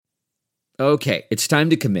Okay, it's time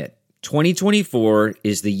to commit. 2024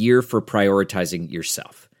 is the year for prioritizing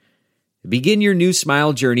yourself. Begin your new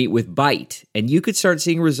smile journey with Byte, and you could start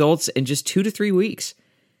seeing results in just 2 to 3 weeks.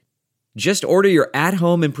 Just order your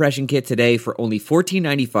at-home impression kit today for only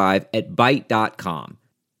 $14.95 at Byte.com.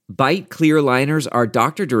 Byte clear aligners are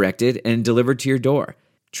doctor-directed and delivered to your door.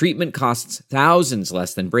 Treatment costs thousands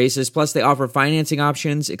less than braces, plus they offer financing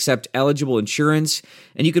options, accept eligible insurance,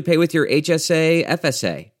 and you could pay with your HSA,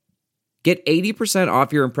 FSA. Get 80%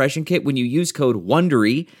 off your impression kit when you use code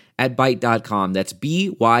WONDERY at Byte.com. That's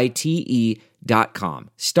BYTE.com.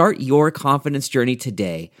 Start your confidence journey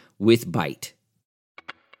today with Byte.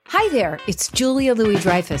 Hi there, it's Julia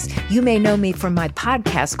Louis-Dreyfus. You may know me from my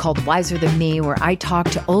podcast called Wiser Than Me, where I talk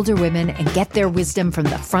to older women and get their wisdom from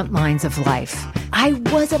the front lines of life. I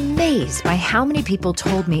was amazed by how many people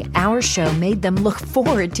told me our show made them look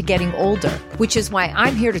forward to getting older, which is why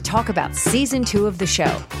I'm here to talk about season 2 of the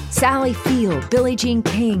show. Sally Field, Billie Jean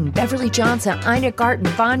King, Beverly Johnson, Ina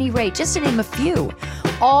Garten, Bonnie Raitt, just to name a few.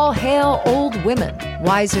 All hail old women.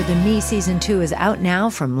 Wiser Than Me season 2 is out now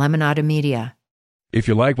from Lemonada Media. If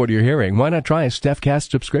you like what you're hearing, why not try a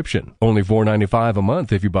StephCast subscription? Only $4.95 a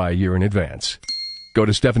month if you buy a year in advance. Go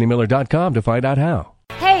to StephanieMiller.com to find out how.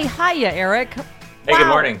 Hey, hiya, Eric. Hey, good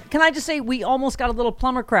morning. Can I just say we almost got a little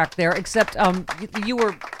plumber crack there, except you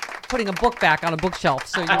were putting a book back on a bookshelf,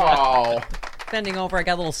 so you were bending over. I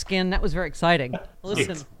got a little skin. That was very exciting.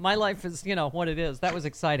 Listen, my life is, what it is. That was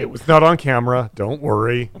exciting. It was not on camera. Don't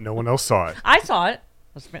worry. No one else saw it. I saw it.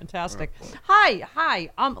 That's fantastic. Hi.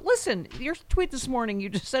 Listen, your tweet this morning, you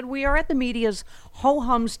just said we are at the media's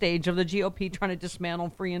ho-hum stage of the GOP trying to dismantle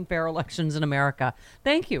free and fair elections in America.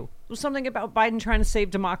 Thank you. It was something about Biden trying to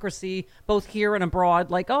save democracy, both here and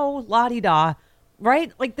abroad. Like, oh, la-di-da,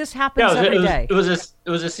 right? Like this happens every day. It was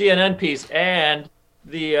a CNN piece, and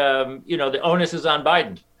the the onus is on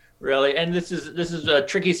Biden, really. And this is a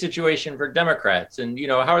tricky situation for Democrats, and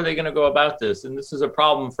how are they going to go about this? And this is a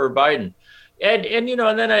problem for Biden. And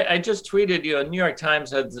then I just tweeted, New York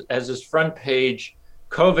Times has this front page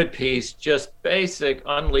COVID piece, just basic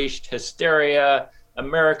unleashed hysteria.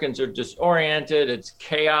 Americans are disoriented. It's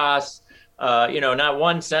chaos. Not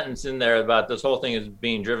one sentence in there about this whole thing is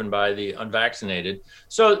being driven by the unvaccinated.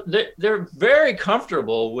 So they're very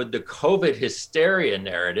comfortable with the COVID hysteria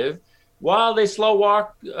narrative while they slow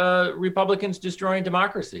walk Republicans destroying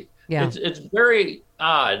democracy. Yeah. It's very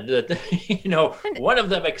odd that, one of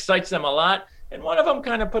them excites them a lot and one of them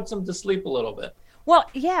kind of puts them to sleep a little bit. Well,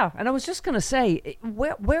 yeah. And I was just going to say,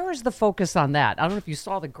 where is the focus on that? I don't know if you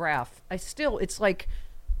saw the graph. It's like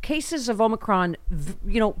cases of Omicron,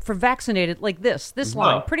 for vaccinated, like this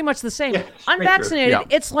line, pretty much the same. Yeah, unvaccinated,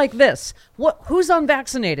 it's like this. Who's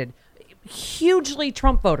unvaccinated? Hugely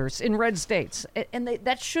Trump voters in red states. And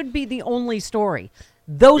that should be the only story.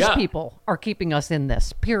 Those people are keeping us in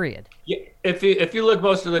this, period. Yeah, if you look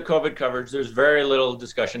most of the COVID coverage, there's very little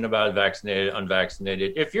discussion about vaccinated,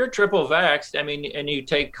 unvaccinated. If you're triple vaxxed, and you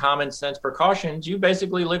take common sense precautions, you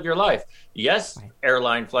basically live your life. Yes, right.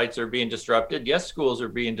 Airline flights are being disrupted. Yes, schools are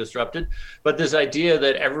being disrupted. But this idea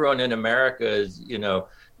that everyone in America is,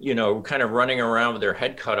 kind of running around with their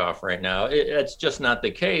head cut off right now, it's just not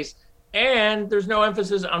the case. And there's no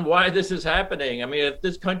emphasis on why this is happening. If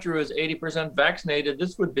this country was 80% vaccinated,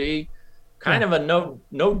 this would be kind of a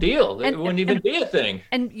no deal. It wouldn't even be a thing.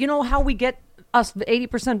 And you know how we get us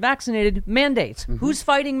 80% vaccinated? Mandates. Mm-hmm. Who's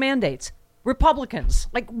fighting mandates? Republicans.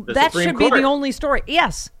 Like that should be the only story.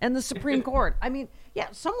 Yes, and the Supreme Court.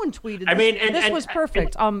 Someone tweeted. This was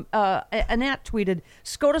perfect. Annette tweeted,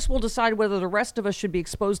 SCOTUS will decide whether the rest of us should be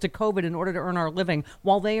exposed to COVID in order to earn our living,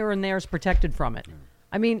 while they are and theirs protected from it.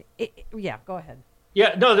 Go ahead.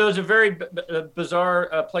 Yeah, no, there was a very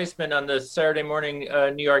bizarre placement on the Saturday morning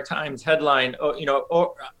New York Times headline.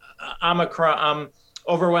 Omicron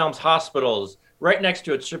overwhelms hospitals. Right next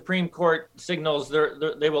to it, Supreme Court signals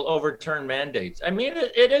they will overturn mandates.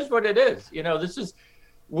 It is what it is. This is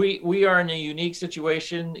we are in a unique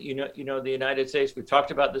situation. The United States. We've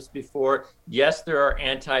talked about this before. Yes, there are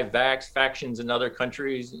anti-vax factions in other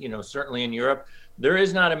countries. Certainly in Europe. There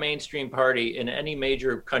is not a mainstream party in any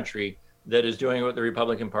major country that is doing what the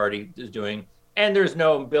Republican Party is doing. And there's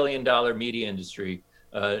no billion-dollar media industry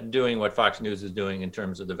doing what Fox News is doing in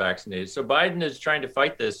terms of the vaccinated. So Biden is trying to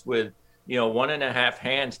fight this with, 1.5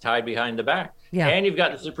 hands tied behind the back. Yeah. And you've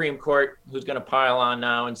got the Supreme Court who's going to pile on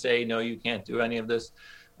now and say, no, you can't do any of this.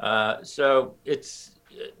 So it's,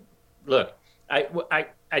 look,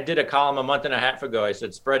 I did a column a month and a half ago. I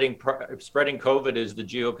said spreading COVID is the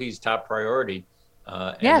GOP's top priority.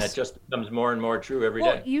 And Yes. that just becomes more and more true every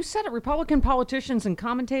Well, day. you said it. Republican politicians and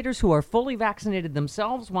commentators who are fully vaccinated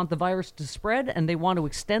themselves want the virus to spread, and they want to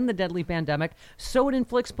extend the deadly pandemic so it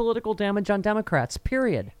inflicts political damage on Democrats,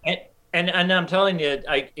 period. And I'm telling you,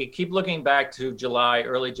 I keep looking back to July,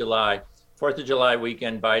 early July, 4th of July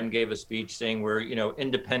weekend. Biden gave a speech saying we're,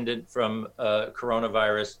 independent from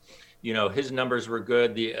coronavirus. His numbers were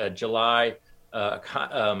good. The July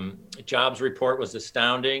jobs report was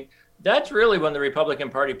astounding. That's really when the Republican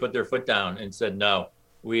Party put their foot down and said, no,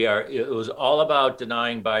 it was all about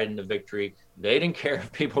denying Biden the victory. They didn't care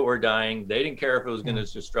if people were dying. They didn't care if it was going to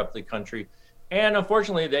disrupt the country. And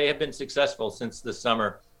unfortunately, they have been successful since the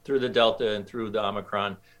summer through the Delta and through the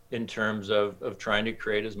Omicron in terms of trying to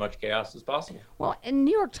create as much chaos as possible. Well, in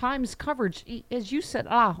New York Times coverage, as you said,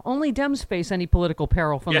 only Dems face any political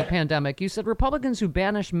peril from the pandemic. You said Republicans who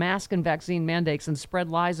banish mask and vaccine mandates and spread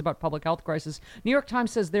lies about public health crisis. New York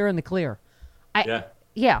Times says they're in the clear.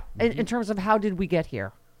 In terms of how did we get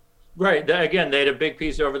here? Right. Again, they had a big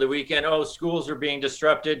piece over the weekend. Oh, schools are being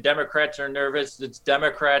disrupted. Democrats are nervous. It's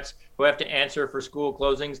Democrats who have to answer for school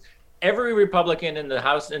closings. Every Republican in the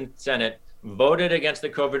House and Senate voted against the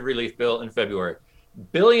COVID relief bill in February.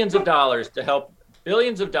 Billions of dollars to help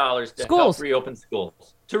reopen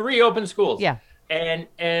schools. Yeah.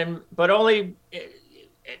 But only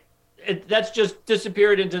that's just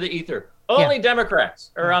disappeared into the ether. Only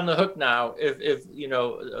Democrats are on the hook now if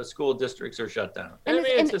school districts are shut down.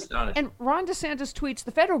 It's astonishing. And Ron DeSantis tweets,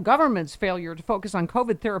 the federal government's failure to focus on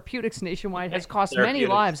COVID therapeutics nationwide has cost many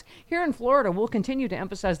lives. Here in Florida, we'll continue to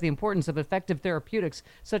emphasize the importance of effective therapeutics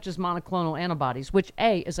such as monoclonal antibodies, which,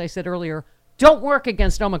 as I said earlier, don't work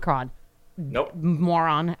against Omicron. Nope.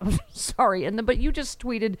 Moron. Sorry. But you just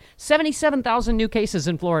tweeted 77,000 new cases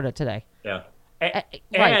in Florida today. Yeah. Right,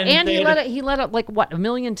 and he let out 1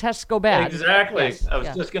 million tests go bad. Exactly. Yes. I was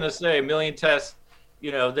just going to say 1 million tests.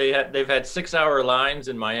 They've had 6-hour lines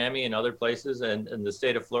in Miami and other places, and the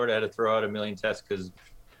state of Florida had to throw out 1 million tests because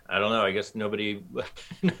I don't know. I guess nobody.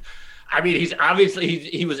 I mean,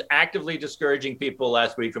 he was actively discouraging people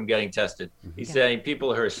last week from getting tested. He's saying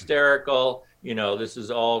people are hysterical. This is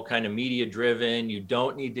all kind of media driven. You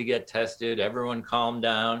don't need to get tested. Everyone calm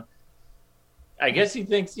down. I guess he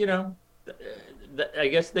thinks, I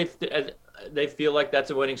guess they feel like that's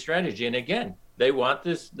a winning strategy. And again, they want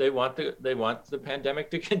the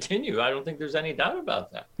pandemic to continue. I don't think there's any doubt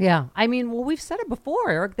about that. Yeah. I mean, we've said it before,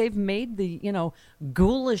 Eric. They've made the,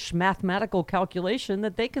 ghoulish mathematical calculation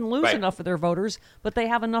that they can lose enough of their voters, but they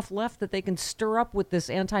have enough left that they can stir up with this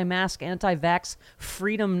anti-mask, anti-vax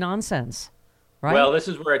freedom nonsense. Right? Well, this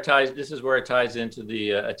is where it ties into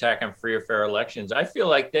the attack on free or fair elections. I feel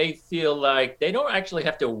like they don't actually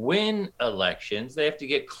have to win elections. They have to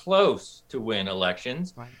get close to win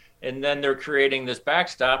elections. Right. And then they're creating this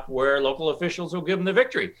backstop where local officials will give them the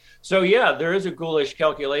victory. So, there is a ghoulish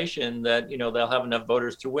calculation that, they'll have enough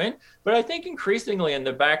voters to win. But I think increasingly in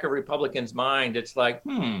the back of Republicans' mind, it's like,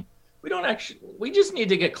 we just need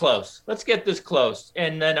to get close. Let's get this close.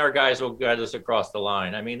 And then our guys will guide us across the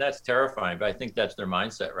line. I mean, that's terrifying, but I think that's their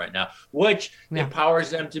mindset right now, which empowers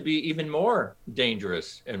them to be even more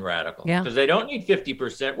dangerous and radical because they don't need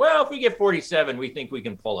 50%. Well, if we get 47, we think we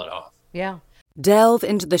can pull it off. Yeah. Delve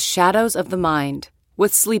into the shadows of the mind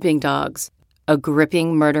with Sleeping Dogs, a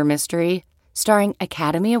gripping murder mystery starring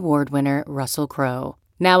Academy Award winner Russell Crowe.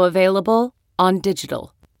 Now available on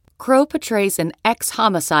digital. Crowe portrays an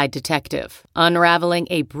ex-homicide detective unraveling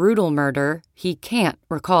a brutal murder he can't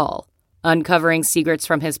recall. Uncovering secrets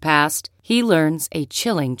from his past, he learns a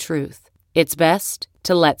chilling truth. It's best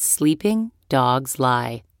to let sleeping dogs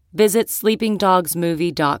lie. Visit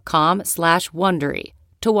sleepingdogsmovie.com/Wondery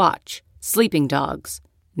to watch Sleeping Dogs,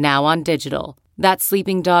 now on digital. That's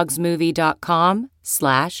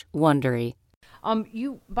sleepingdogsmovie.com/Wondery.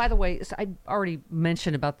 You, by the way, I already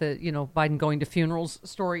mentioned about the, Biden going to funerals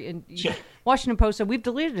story. And Washington Post said, we've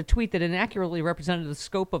deleted a tweet that inaccurately represented the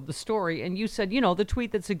scope of the story. And you said, the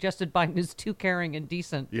tweet that suggested Biden is too caring and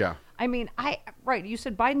decent. Yeah. I mean, you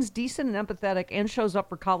said Biden's decent and empathetic and shows up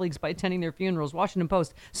for colleagues by attending their funerals. Washington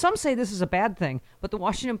Post. Some say this is a bad thing, but the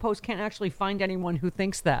Washington Post can't actually find anyone who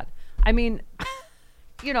thinks that. I mean,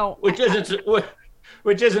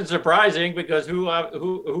 Which isn't surprising because who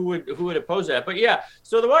would oppose that? But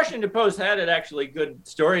so the Washington Post had an actually good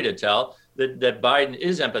story to tell that Biden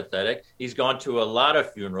is empathetic. He's gone to a lot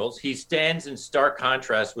of funerals. He stands in stark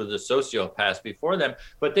contrast with the sociopaths before them,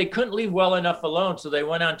 but they couldn't leave well enough alone. So they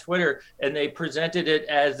went on Twitter and they presented it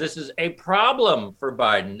as this is a problem for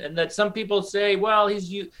Biden. And that some people say, well,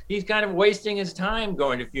 he's kind of wasting his time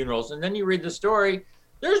going to funerals. And then you read the story.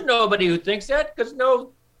 There's nobody who thinks that because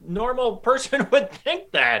normal person would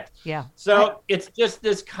think that. Yeah. So it's just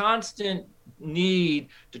this constant need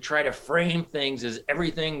to try to frame things as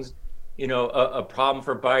everything's, a problem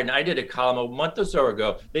for Biden. I did a column a month or so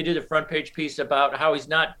ago. They did a front page piece about how he's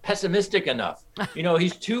not pessimistic enough.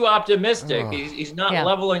 He's too optimistic. He's not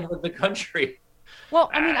leveling with the country. Well,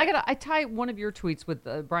 I mean, I tie one of your tweets with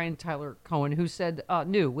Brian Tyler Cohen, who said,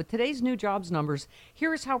 with today's new jobs numbers,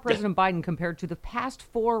 here is how President Biden compared to the past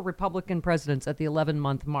 4 Republican presidents at the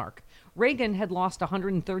 11-month mark. Reagan had lost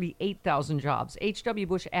 138,000 jobs. H.W.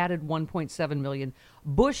 Bush added 1.7 million.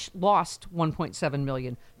 Bush lost 1.7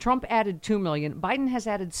 million. Trump added 2 million. Biden has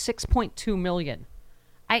added 6.2 million.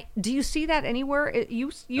 Do you see that anywhere? You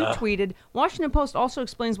tweeted, Washington Post also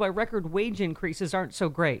explains why record wage increases aren't so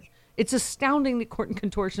great. It's astounding the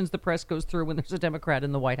contortions the press goes through when there's a Democrat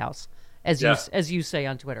in the White House, as you say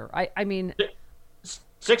on Twitter. I mean,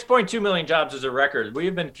 6.2 million jobs is a record.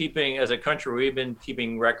 We've been keeping, as a country,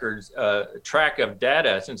 records, track of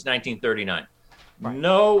data since 1939. Right.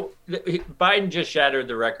 No, Biden just shattered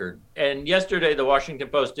the record. And yesterday, the Washington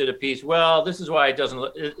Post did a piece. Well, this is why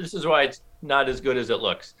it's not as good as it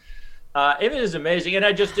looks. It is amazing. And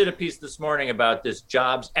I just did a piece this morning about this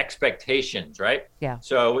jobs expectations, right? Yeah.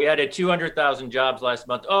 So we added 200,000 jobs last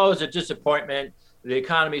month. Oh, it was a disappointment. The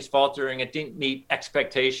economy's faltering. It didn't meet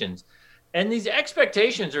expectations. And these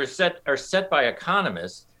expectations are set by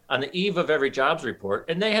economists on the eve of every jobs report,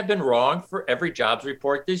 and they have been wrong for every jobs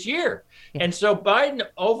report this year. Yeah. And so Biden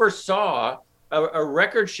oversaw a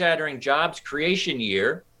record-shattering jobs creation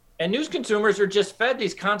year, and news consumers are just fed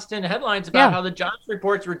these constant headlines about how the jobs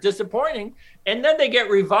reports were disappointing, and then they get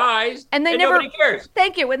revised, and nobody cares.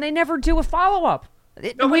 Thank you, and they never do a follow-up.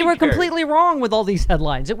 We were completely wrong with all these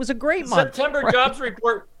headlines. It was a great month. September jobs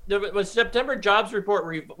report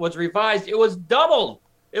was revised. It was doubled.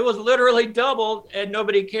 It was literally doubled, and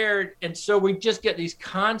nobody cared. And so we just get these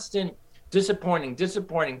constant disappointing.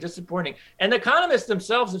 And the economists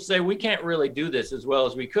themselves have said we can't really do this as well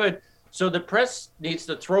as we could. So the press needs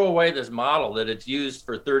to throw away this model that it's used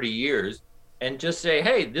for 30 years and just say,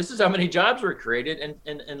 hey, this is how many jobs were created,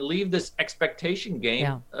 and leave this expectation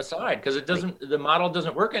game aside, because the model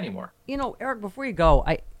doesn't work anymore. Eric, before you go,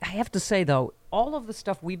 I have to say, though, all of the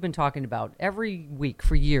stuff we've been talking about every week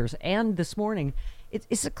for years and this morning,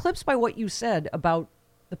 it's eclipsed by what you said about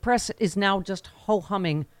the press is now just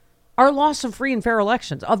ho-humming our loss of free and fair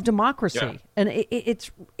elections, of democracy. Yeah. And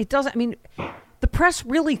it doesn't, I mean, the press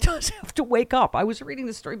really does have to wake up. I was reading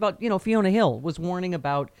this story about, Fiona Hill was warning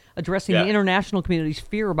about addressing the international community's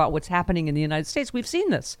fear about what's happening in the United States. We've seen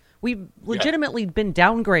this. We've legitimately been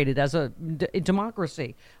downgraded as a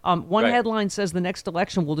democracy. One headline says the next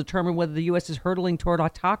election will determine whether the U.S. is hurtling toward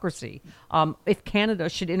autocracy, if Canada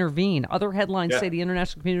should intervene. Other headlines say the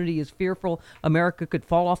international community is fearful America could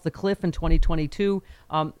fall off the cliff in 2022.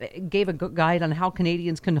 Gave a guide on how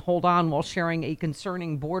Canadians can hold on while sharing a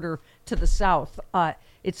concerning border to the south.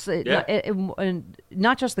 It's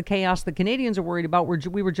not just the chaos the Canadians are worried about.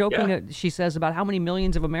 We were joking, she says, about how many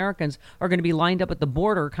millions of Americans are going to be lined up at the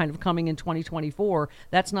border kind of coming in 2024.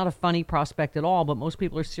 That's not a funny prospect at all, but most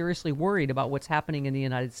people are seriously worried about what's happening in the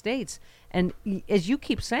United States. And as you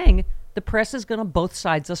keep saying, the press is going to both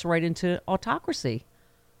sides us right into autocracy.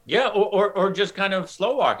 Yeah, or just kind of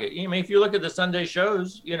slow walk it. I mean, if you look at the Sunday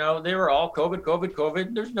shows, they were all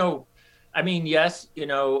COVID. There's no... I mean, yes,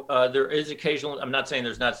 there is occasional. I'm not saying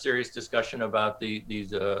there's not serious discussion about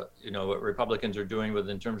these what Republicans are doing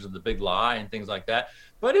in terms of the big lie and things like that.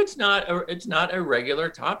 But it's not a regular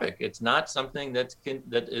topic. It's not something that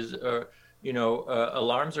is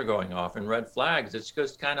alarms are going off and red flags. It's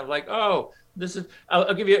just kind of like, oh, this is.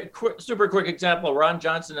 I'll give you a super quick example. Ron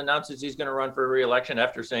Johnson announces he's going to run for re-election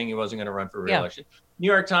after saying he wasn't going to run for re-election. Yeah. New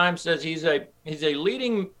York Times says he's a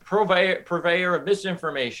leading purveyor of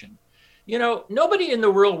misinformation. Nobody in the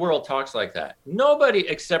real world talks like that. Nobody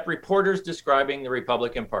except reporters describing the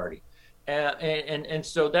Republican Party. And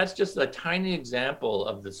so that's just a tiny example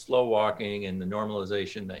of the slow walking and the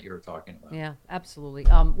normalization that you're talking about. Yeah, absolutely.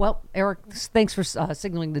 Well, Eric, thanks for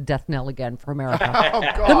signaling the death knell again for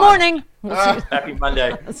America. Good morning. Happy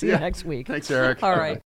Monday. See you next week. Thanks, Eric. All right.